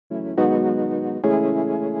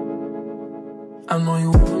I know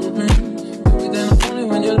you want me, baby, then only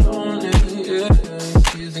when you're lonely, yeah.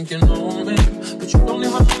 You think you know me, but you don't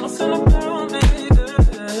even know nothing about me,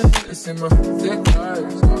 yeah. You see my thick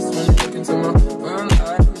eyes, lost when you look into my brown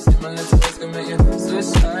eyes. You see my little eyes can make you switch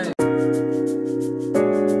sides.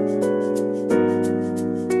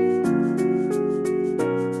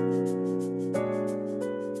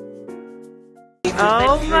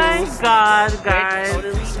 Oh my god, guys.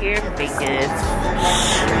 We're totally here to fake it.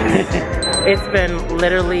 It's been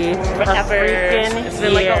literally a freaking It's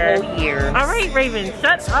been like a whole year. Alright, Raven,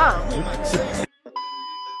 shut up.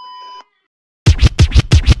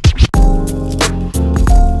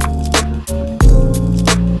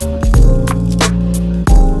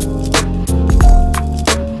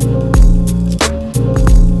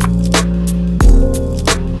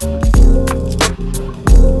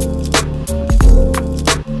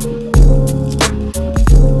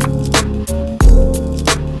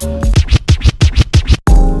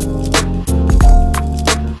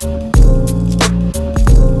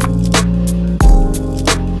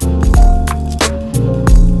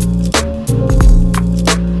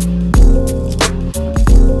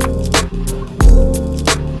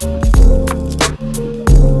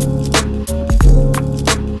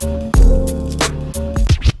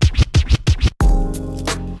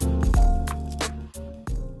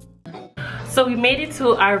 So we made it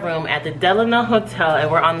to our room at the Delano Hotel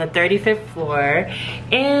and we're on the 35th floor,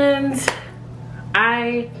 and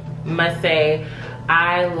I must say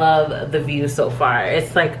I love the view so far.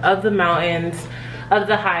 It's like of the mountains, of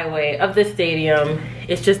the highway, of the stadium.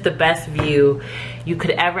 It's just the best view you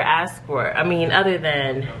could ever ask for. I mean, other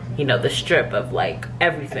than, you know, the strip of like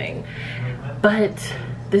everything. But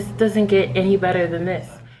this doesn't get any better than this.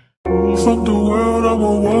 Fuck the world,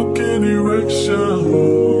 I'ma walk in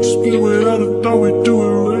erection. Spit without a thought, we do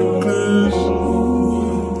it reckless.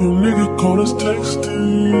 Your nigga called us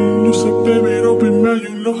texting. You said, baby, don't be mad, you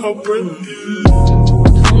know how bread is.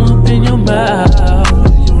 Come up in your mouth,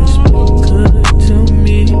 you spoke good to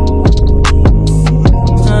me.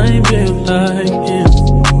 I ain't been like him.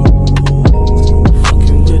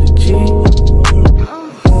 Fucking with a G.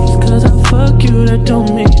 Just cause I fuck you, that don't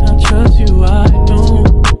mean I trust you, I don't.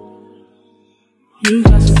 You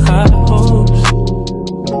got some high hopes,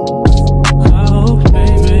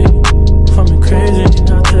 baby. For me crazy,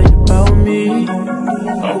 I'll tell you about me. I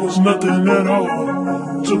was nothing at all.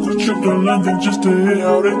 Took a trip to London just to hear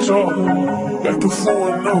how they talk. Back to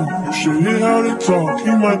 4-0, you should hear how they talk.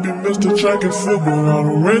 He might be Mr. Track and Field, but I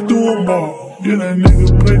done ran through them all. Yeah, that nigga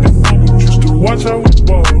played the game, just to watch how we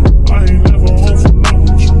ball. I ain't never home for long,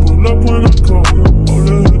 but you pull up when I call. All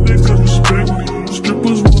the hood niggas respect me,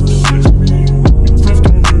 strippers wanna sex me.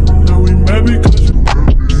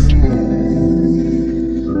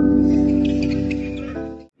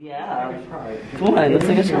 Yeah. Come on, let's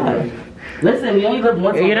take a shot. Listen, we only live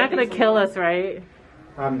once. You're not gonna kill us, right?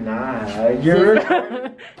 I'm not. You're.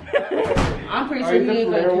 I'm pretty sure he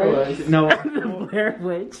ain't gonna kill us. No. The Blair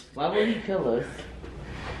Witch. Why would he kill us?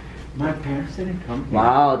 My parents didn't come here.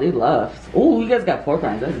 Wow, they left. Oh, you guys got pork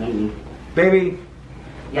rinds. That's neat. Baby.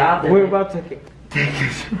 Yeah, we're about to take a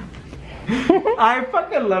shot. I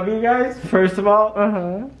fucking love you guys. First of all,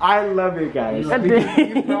 I love you guys. Because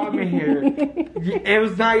you brought me here. It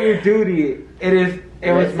was not your duty. It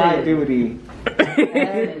was my duty.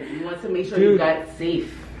 And you want to make sure you got safe.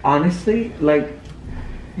 Honestly, like,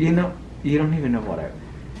 you know, you don't even know what I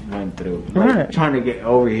went through. Like, trying to get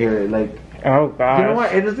over here, like. Oh god. You know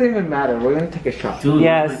what? It doesn't even matter. We're gonna take a shot. Dude,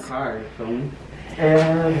 yes. my car,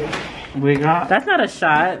 and we got. That's not a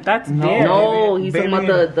shot. That's beer. No, he's talking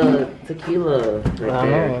about the tequila right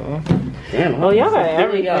there. Damn. Oh, y'all got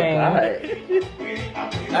everything.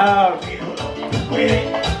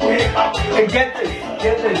 Get this.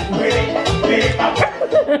 Get this.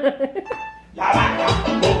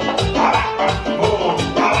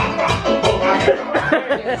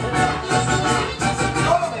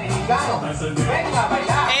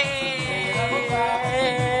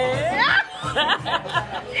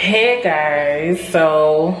 Hey guys,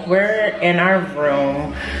 so we're in our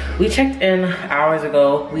room. We checked in hours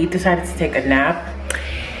ago. We decided to take a nap,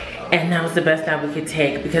 and that was the best nap we could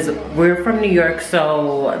take because we're from New York,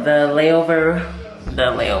 so the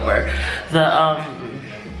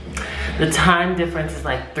time difference is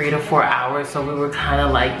like 3 to 4 hours, so we were kind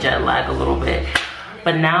of like jet lag a little bit.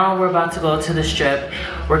 But now we're about to go to the strip.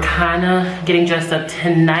 We're kind of getting dressed up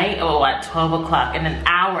tonight, at 12 o'clock. In an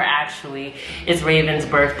hour, actually, it's Raven's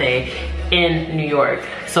birthday in New York.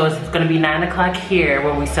 So it's gonna be 9 o'clock here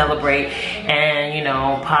when we celebrate and, you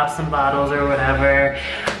know, pop some bottles or whatever.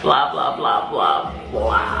 Blah, blah, blah, blah,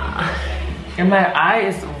 blah. And my eye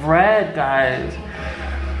is red, guys.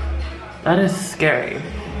 That is scary.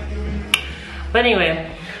 But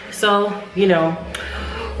anyway, so, you know,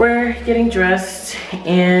 we're getting dressed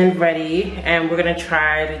and ready, and we're gonna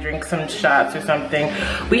try to drink some shots or something.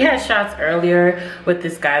 We had shots earlier with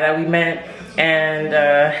this guy that we met, and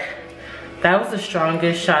that was the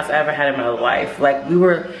strongest shots I ever had in my life. Like, we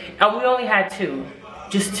only had two,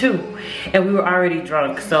 just two, and we were already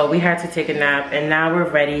drunk, so we had to take a nap, and now we're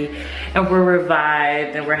ready, and we're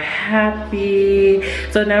revived, and we're happy.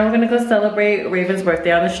 So now we're gonna go celebrate Raven's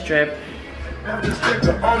birthday on the strip.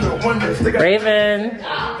 Raven,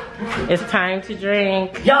 it's time to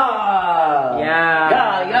drink. Yeah!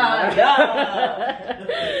 Yeah. Yeah, yeah.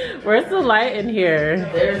 Where's the light in here?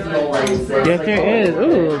 There's no light. Yes, there is.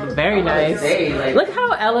 Ooh, very nice. Look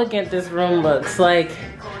how elegant this room looks. Like,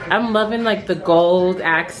 I'm loving like the gold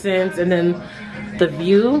accents and then the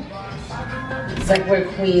view. It's like we're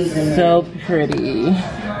queens in So pretty.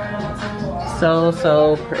 So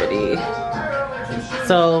pretty.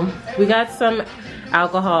 So we got some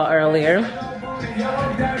alcohol earlier.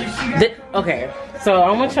 Okay, so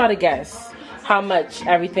I want y'all to guess how much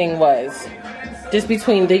everything was. Just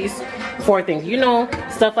between these four things. You know,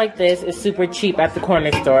 stuff like this is super cheap at the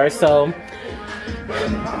corner store. So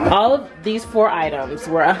all of these four items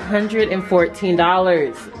were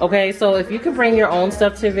 $114. Okay, so if you could bring your own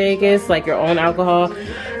stuff to Vegas, like your own alcohol,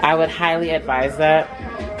 I would highly advise that.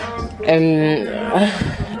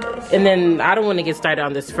 And then I don't want to get started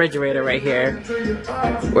on this refrigerator right here.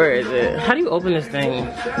 Where is it? How do you open this thing?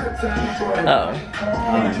 Oh,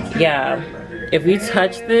 yeah. If we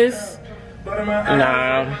touch this,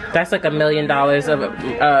 nah, that's like $1 million of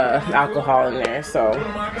alcohol in there. So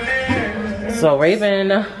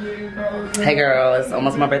Raven. Hey girl, it's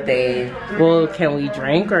almost my birthday. Well, can we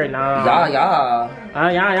drink or not? Yeah.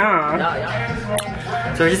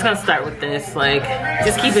 Yeah. So we're just gonna start with this. Like,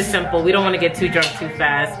 just keep it simple. We don't want to get too drunk too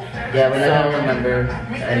fast. Yeah, but I don't remember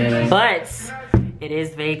anyways. But it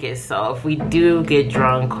is Vegas, so if we do get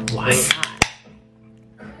drunk, why not?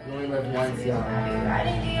 You only live once, y'all.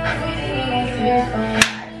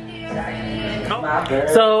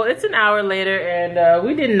 So it's an hour later, and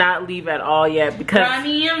we did not leave at all yet because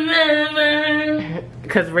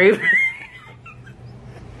Raven.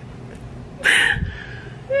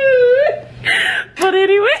 But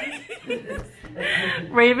anyway,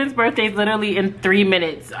 Raven's birthday is literally in 3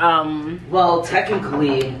 minutes. Well,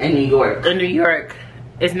 technically in New York. In New York.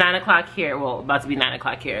 It's 9 o'clock here. Well, about to be 9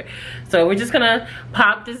 o'clock here. So we're just gonna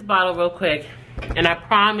pop this bottle real quick. And I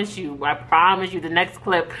promise you, the next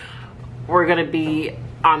clip, we're gonna be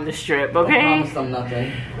on the strip, okay? I promise them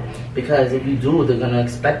nothing. Because if you do, they're gonna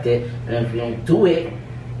expect it. And if you don't do it,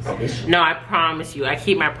 it's an issue. No, I promise you. I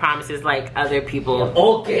keep my promises like other people.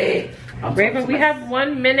 Okay. Raven, we have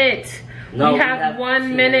 1 minute. No, we have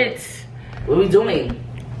 1 minute. What are we doing?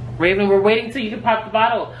 Raven, we're waiting till you can pop the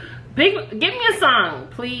bottle. Give me a song,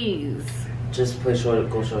 please. Just play short,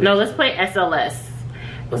 go short. No, let's play SLS.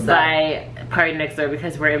 What's by Party Next Door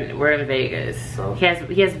because we're in Vegas. So? He has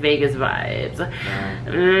Vegas vibes.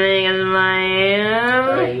 Vegas vibes.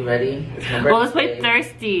 Alright, you ready? Well, let's play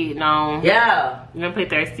Thirsty. No. Yeah. You wanna play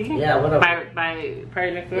Thirsty? Yeah, whatever. By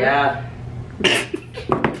Party Next Door? Yeah.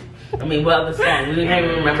 I mean, what other song? We didn't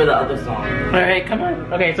even remember the other song. Alright, come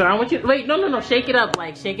on. Okay, so I want you wait, no, shake it up,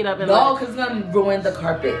 like shake it up and no, cause it's gonna ruin the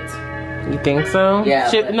carpet. You think so? Yeah.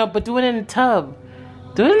 No, but do it in the tub.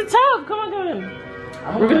 Do it in the tub. Come on.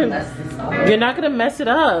 We're gonna mess this up. You're not gonna mess it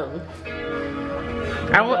up.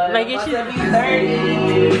 I want like it should be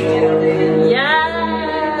 30.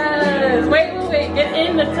 Yes. Wait. Get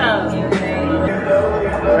in the tub.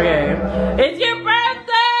 Okay. It's your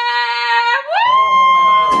birthday.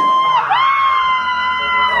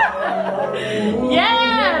 Woo!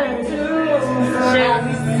 Yes.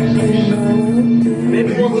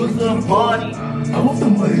 Maybe we'll go to the party. I hope the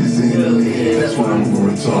money's in. Yeah, that's why I'm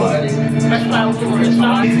going to talk. That's why I'm going to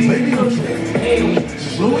talk. Baby, I'm trying.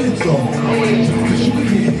 Slow your tone. Cause you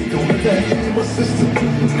can't go back in my system.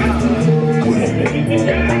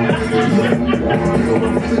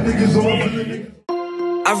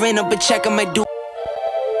 I ran up a check on my dude.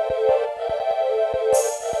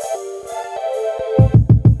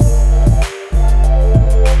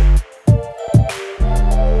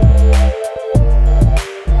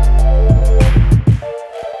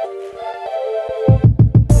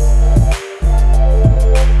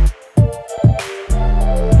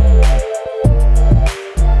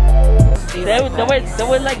 They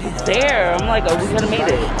were like there. I'm like, oh, we could have made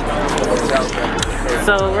it.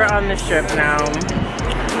 So we're on the strip now.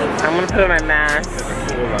 I'm gonna put on my mask.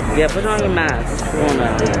 Yeah, put on your mask. Come on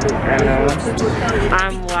now. I know.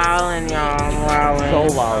 I'm wildin', y'all. I'm wildin'.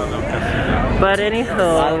 So wild. But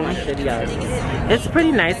anywho, My shitty eyes. it's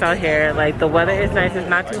pretty nice out here. Like the weather is nice. It's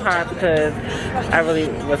not too hot because I really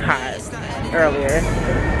was hot earlier.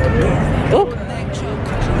 Ooh.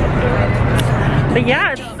 But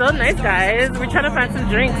yeah, it's so nice, guys. We're trying to find some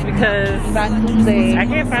drinks because Fat Tuesday. I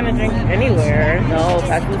can't find a drink anywhere. No,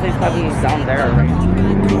 Fat Tuesday's probably down there, right?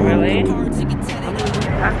 Really?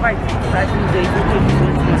 That's like Fat Tuesday.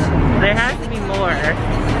 There has to be more.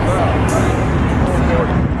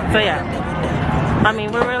 So yeah. I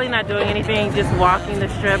mean, we're really not doing anything, just walking the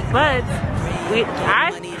strip, but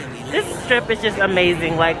this strip is just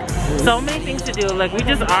amazing. Like, so many things to do. Like, we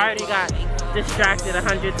just already got distracted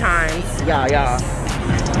 100 times. Yeah.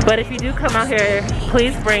 But if you do come out here,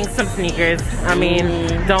 please bring some sneakers. I mean,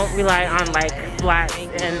 don't rely on like flats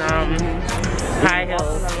and high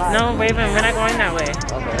heels. No, Raven, we're not going that way.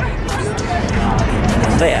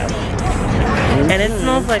 But yeah. And it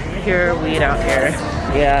smells like pure weed out here.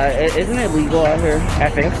 Yeah, isn't it legal out here? I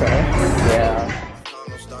think so. Yeah.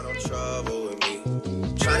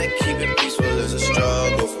 Trying to keep it peaceful is a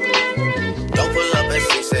struggle for me. Don't pull up at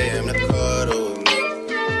 6 a.m. to cuddle with me.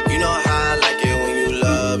 You know how I like it when you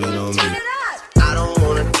love, you know me. I don't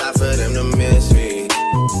wanna die for them to miss me.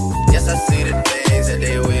 Yes, I see the things that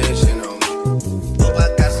they wishing on me. Hope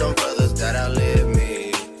I got some brothers that outlive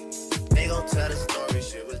me. They gon' tell the story,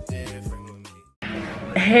 shit was different with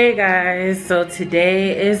me. Hey guys, so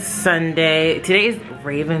today is Sunday. Today is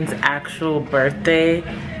Raven's actual birthday.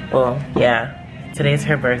 Well, yeah. Today's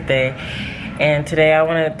her birthday, and today we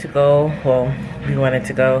wanted to go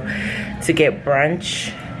to get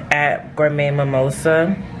brunch at Gourmet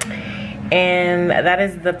Mimosa, and that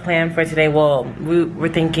is the plan for today. Well, we're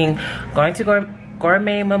thinking going to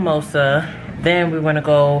Gourmet Mimosa, then we want to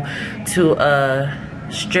go to a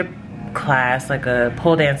strip class, like a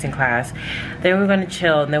pole dancing class, then we're gonna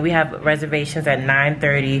chill, and then we have reservations at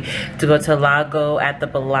 9:30 to go to Lago at the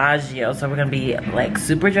Bellagio. So we're gonna be like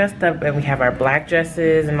super dressed up, and we have our black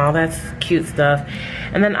dresses and all that cute stuff.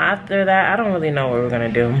 And then after that, I don't really know what we're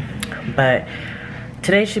gonna do, but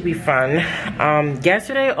today should be fun.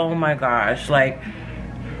 Yesterday, oh my gosh, like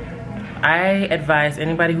I advise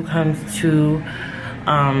anybody who comes to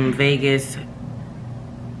Vegas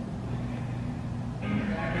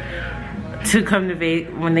to come to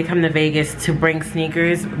when they come to Vegas to bring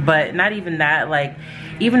sneakers. But not even that, like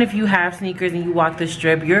even if you have sneakers and you walk the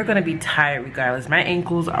strip, you're gonna be tired regardless. My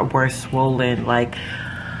ankles were swollen. Like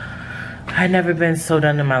I've never been so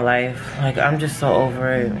done in my life. Like I'm just so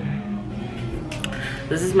over it.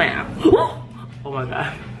 This is my outfit. Oh my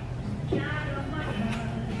god.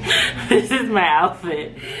 This is my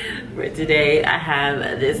outfit for today. I have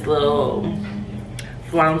this little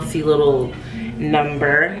flouncy little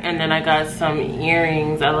number, and then I got some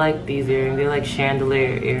earrings. I like these earrings. They're like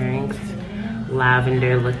chandelier earrings,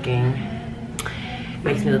 lavender looking,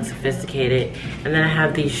 makes me look sophisticated. And then I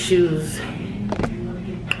have these shoes.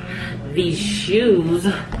 These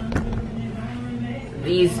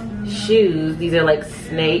are like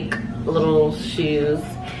snake little shoes,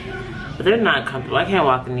 but they're not comfortable. I can't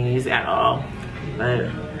walk in these at all, but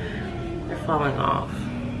they're falling off.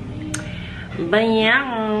 But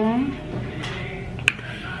yeah,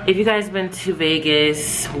 if you guys been to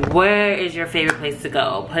Vegas, where is your favorite place to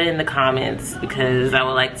go? Put it in the comments because I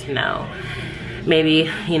would like to know. Maybe,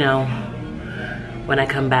 you know, when I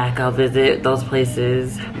come back, I'll visit those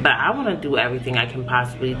places. But I want to do everything I can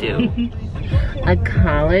possibly do. A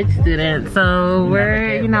college student, so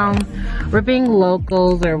we're, you know, we're being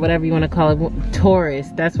locals or whatever you want to call it,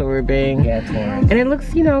 tourists. That's what we're being. Yeah, tourists. And it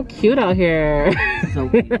looks, you know, cute out here. So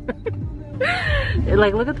cute.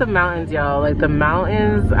 Like, look at the mountains, y'all. Like the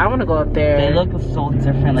mountains, I want to go up there. They look so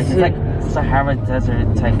different. Like it's like Sahara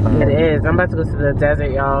Desert type of. It is. I'm about to go to the desert,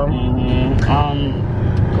 y'all.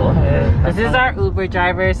 Go ahead. This is our Uber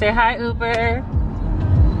driver. Say hi, Uber.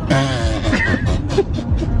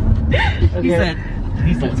 Okay.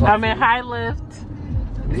 He said I'm in High Lift.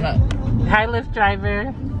 High Lift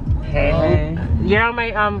driver. Hey. You're on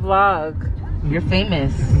my vlog. You're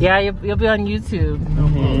famous. Yeah, you'll be on YouTube.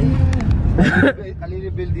 A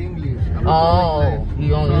little bit English. Oh,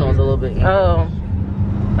 he only knows a little bit. Oh.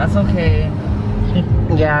 That's okay.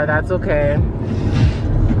 Yeah, that's okay.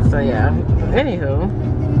 So yeah. Anywho,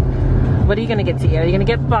 what are you gonna get to eat? Are you gonna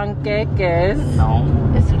get pancakes? No,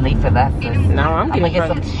 it's too late for that. First. No, I'm gonna get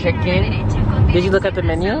some some chicken. Did you look at the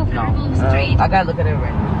menu? No, I gotta look at it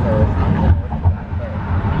right now.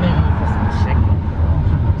 I'm in the mood for some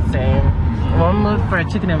chicken. Same. Well, I'm mood for a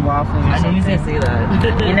chicken and waffles. I knew you was gonna say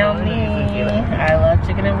that. You know me. I love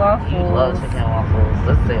chicken and waffles. You love chicken and waffles.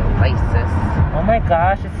 Let's say rice, sis. Oh my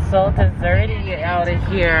gosh, it's so desserty out of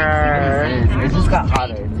here. It just got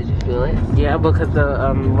hotter. Did you feel it? Yeah, because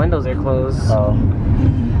the windows are closed. Oh.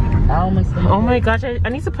 Oh my gosh, I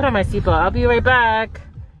need to put on my seatbelt. I'll be right back.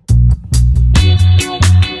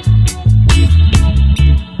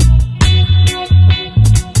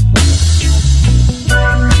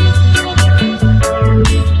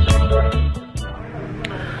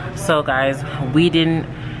 So guys, we didn't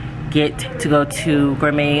get to go to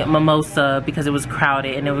Gourmet Mimosa because it was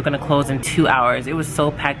crowded and they were gonna close in 2 hours. It was so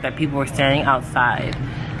packed that people were standing outside.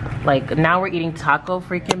 Like, now we're eating Taco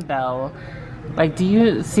freaking Bell. Like, do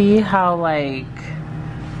you see how, like...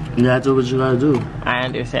 You gotta do what you gotta do. I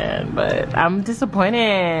understand, but I'm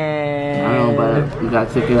disappointed. I know, but you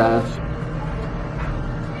gotta take it as it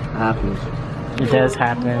happens. It does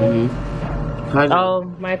happen. Oh,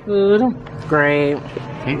 my food? Great.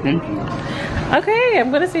 Hey, thank you. Okay,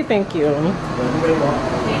 I'm gonna say thank you.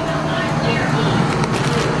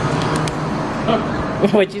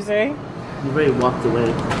 What'd you say? You already walked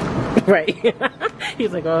away. Right.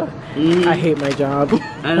 He's like, oh, I hate my job.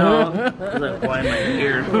 I know. He's like, why am I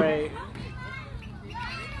here? Right.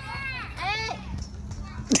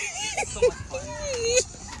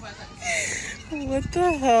 What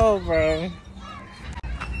the hell, bro?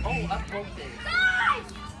 Oh, I broke this.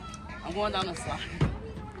 I'm going down the slide.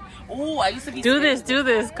 Oh, I used to be Do scared. this, do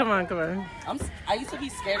this. Come on, come on. I used to be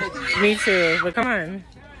scared of these. Me too, but come on.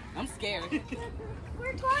 I'm scared. We're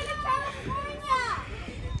going to California!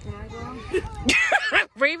 Can I go?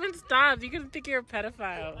 Raven, stop. You can think you're a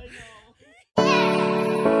pedophile.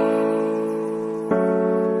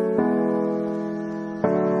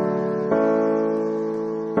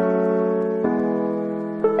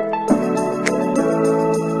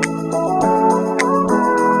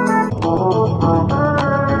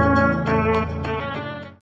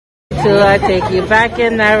 Till I take you back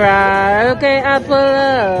in the ride. Okay, I pull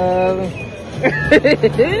up.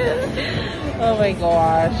 Oh my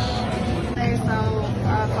gosh.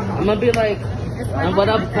 I'm gonna be like, what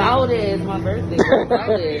about it? It's my birthday. What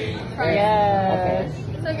about it? Yeah. Okay.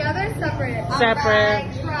 Together, separate. Separate.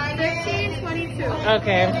 15, 22.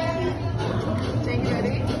 Okay. Thank you,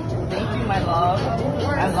 ready? Thank you, my love.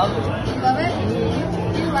 I love it. Love it?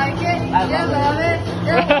 You like it? I love it.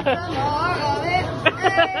 You want some more of it?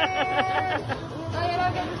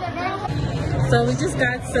 So we just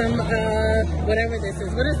got some, whatever this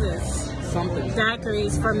is. What is this? Something.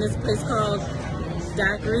 Daiquiris from this place called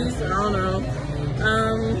Daiquiris. I don't know.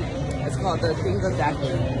 It's called the Things of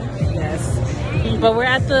Daiquiri. Yes. But we're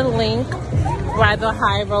at the Link by the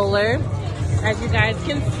High Roller, as you guys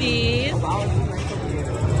can see.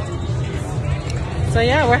 So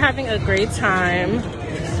yeah, we're having a great time.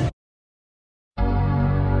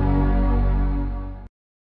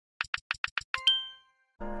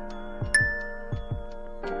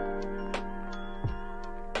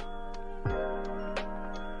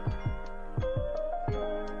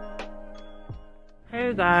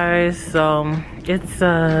 Hey guys, so it's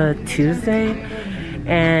Tuesday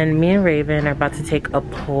and me and Raven are about to take a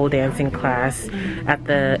pole dancing class at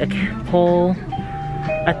the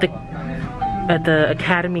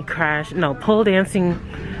Academy Crash, no, pole dancing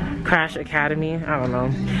Crash Academy, I don't know,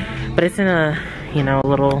 but it's in a, you know,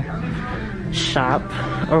 little shop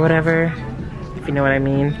or whatever, if you know what I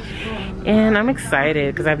mean. And I'm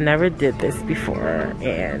excited because I've never did this before,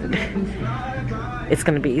 and it's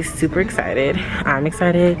gonna be super excited. I'm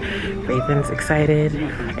excited, Raven's excited,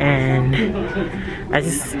 and I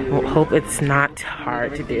just hope it's not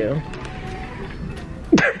hard to do.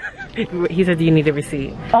 He said, do you need a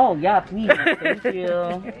receipt? Oh, yeah, please. Thank you.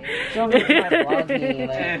 Show me my vlogging.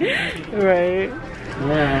 Like, Right.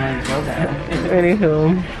 yeah,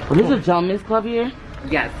 Anywho. what is a gentleman's club here?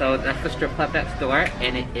 Yeah, so that's the strip club next door,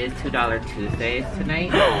 and it is $2 Tuesdays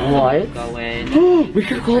tonight. What? Go in. We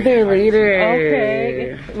could go there later.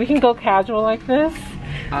 Okay. We can go casual like this.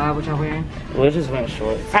 What y'all wearing? We're just wearing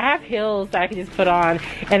shorts. I have heels that I can just put on,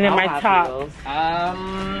 and then I'll my have top. heels.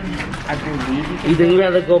 I believe you can. You think you'd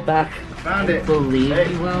rather go back? I believe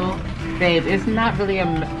you will. Babe, it's not really a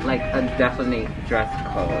definite dress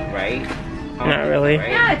code, right? Not really. Right?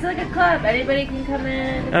 Yeah, it's like a club. Anybody can come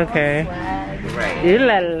in. It's all Okay. swag. Right. Ooh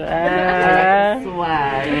la la.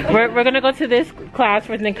 Swag. We're gonna go to this class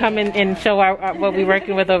first and then come in and show our what we're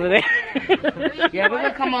working with over there. Yeah, we're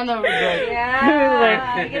gonna come on the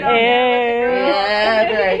Yeah. Like, you know,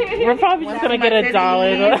 yeah. like, We're probably just gonna get $1.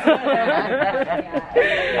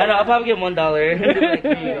 I know, I'll probably get $1. Like,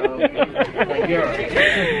 here you go. Like, you're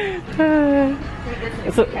alright.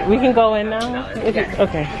 So we can go in now? Okay.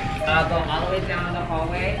 Go all the way down the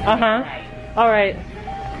hallway. Uh-huh. All right.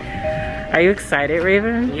 Are you excited,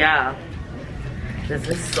 Raven? Yeah. This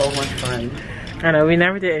is so much fun. I know, we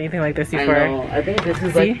never did anything like this before. I know. I think this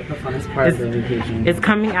is like the funnest part of the vacation. It's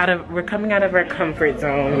coming out of, we're coming out of our comfort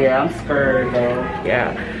zone. Yeah, I'm scared though.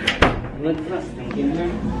 Yeah. Look at us thinking here.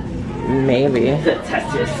 Maybe. To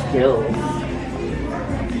test your skills.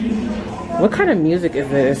 What kind of music is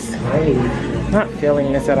this? Right. I'm not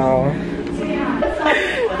feeling this at all.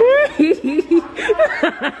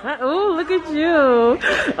 Oh, look at you.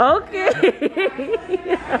 Okay.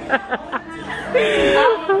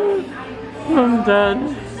 I'm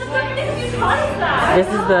done. This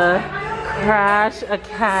is the Crash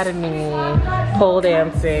Academy pole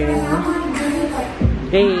dancing.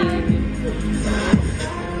 Hey.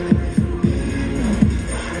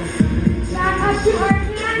 Back up to our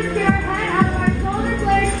hands, get our head out of our shoulder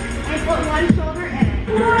blades, and put one shoulder in.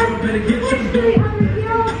 Push on the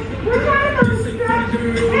heel. We're trying to go stretch in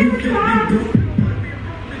the back.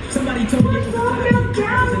 Somebody told me to push both heels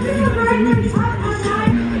down to the right leg up and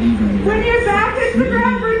high. When your back hits the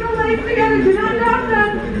ground, bring the legs together. Do not drop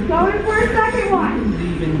them. Go in for a second one.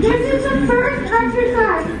 This is the first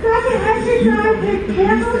exercise. Second exercise is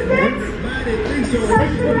candlesticks.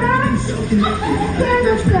 Touch the ground.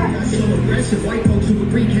 Candlesticks.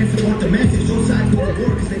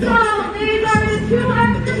 So, these are the two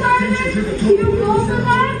exercises. You roll the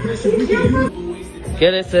legs. You jump.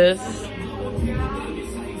 Get it, sis.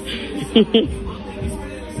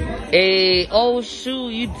 Hey, oh shoot,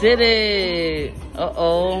 you did it.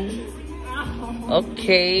 Uh-oh.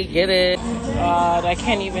 Okay, get it. God, I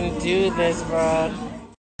can't even do this, bro.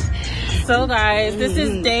 So guys, this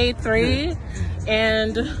is day 3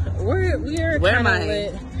 and we are Where am kind of I?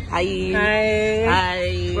 lit. Hi. Hi.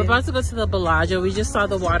 Hi. We're about to go to the Bellagio. We just saw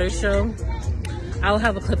the water show. I'll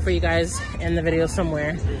have a clip for you guys in the video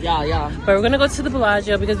somewhere. Yeah. But we're gonna go to the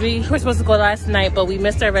Bellagio because we were supposed to go last night, but we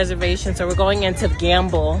missed our reservation, so we're going in to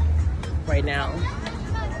gamble right now.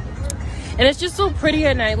 And it's just so pretty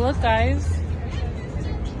at night. Look, guys.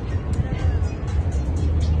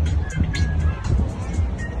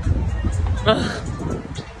 Ugh.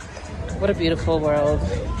 What a beautiful world.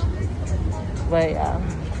 But yeah.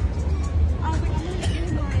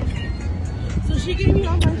 So she gave me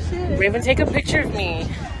all my shit. Raven, take a picture of me.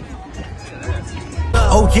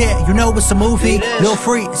 Oh yeah, you know it's a movie. Lil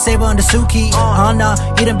free, save on the Suki. Anna,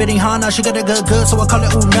 eating bitty Hana. She got a good, so I call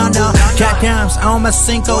it Unana. Cat dams, I don't mess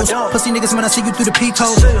with Cincos. Pussy niggas when I see you through the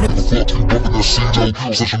peepholes.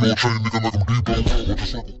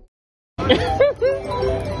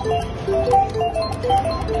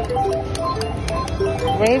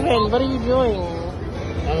 Raven, what are you doing?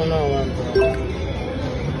 I don't know what I'm doing.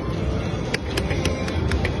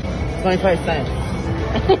 25 cents.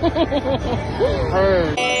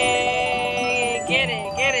 Hey, get it.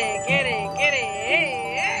 Hey.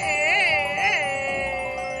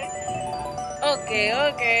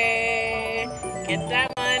 Okay. Get that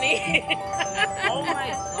money. Oh my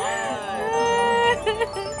god. You're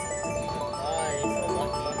so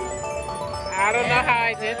lucky. I don't know how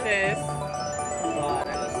I did this. God,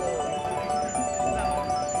 I'm so...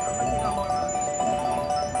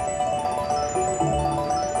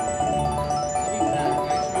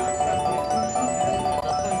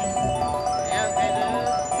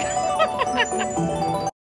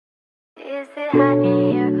 Is it hot in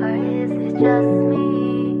here or is it just me?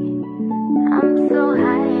 I'm so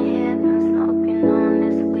hot in here from smoking on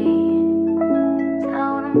this weed.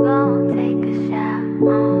 Told him go take a shot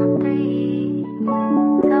on 3.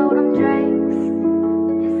 Told him drinks,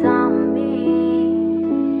 it's on me.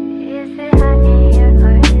 Is it hot in here or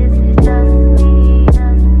is it just me?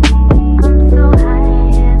 I'm so hot in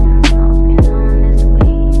here from smoking on this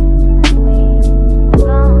weed.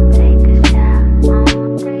 Go take a shot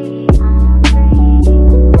on 3.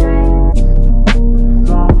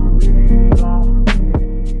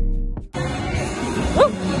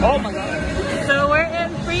 Oh my god. So we're in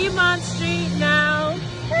Fremont Street now.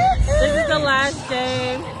 This is the last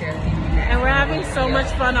day. And we're having so much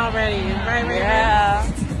fun already. Right, Raven? Yeah.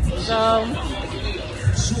 So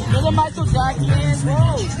Look at Michael Jackson, bro.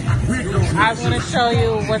 I'm going to show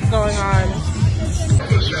you what's going on.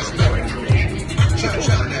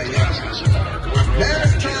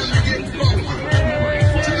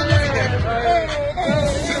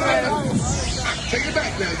 Take it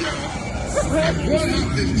back now, y'all. One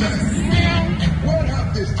hop this time. One hop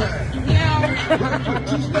this time. Right foot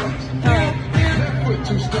 2 stumps. Left foot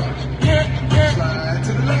 2 stumps. Slide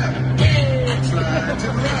to the left. Slide to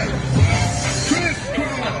the right.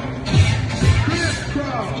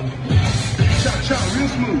 Crisscross. Cha-cha, real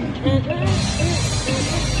smooth.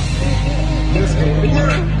 Let's go to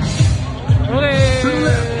work.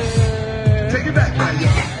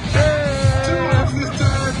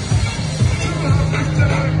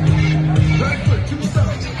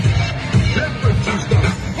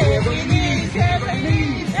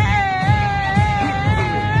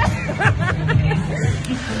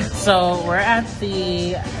 So we're at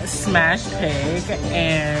the Smash Pig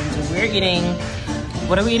and we're eating,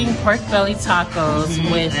 what are we eating? Pork belly tacos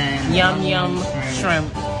with yum yum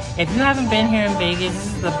shrimp. If you haven't been here in Vegas, this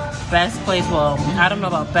is the best place. Well, I don't know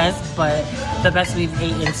about best, but the best we've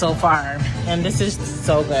eaten so far. And this is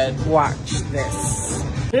so good. Watch this.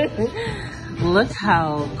 Look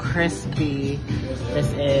how crispy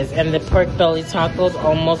this is. And the pork belly taco's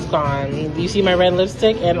almost gone. Do you see my red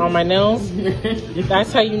lipstick and on my nails?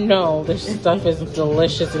 That's how you know this stuff is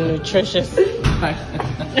delicious and nutritious. Oh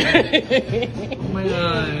my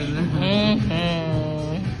god.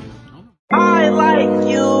 I like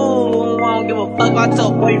you. Won't give a fuck about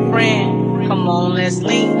your boyfriend. Come on, let's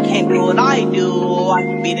link. Can't do what I do. I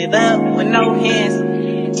can beat it up with no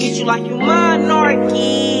hands. Treat you like you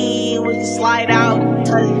monarchy. We can slide out,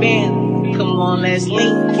 touch band. Come on, let's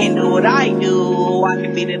link. Can't do what I do. I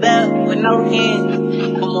can beat it up with no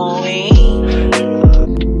hands. Come on, we.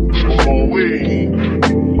 Come on, we.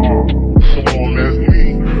 Come on, let's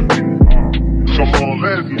link. Come on,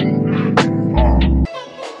 let's link.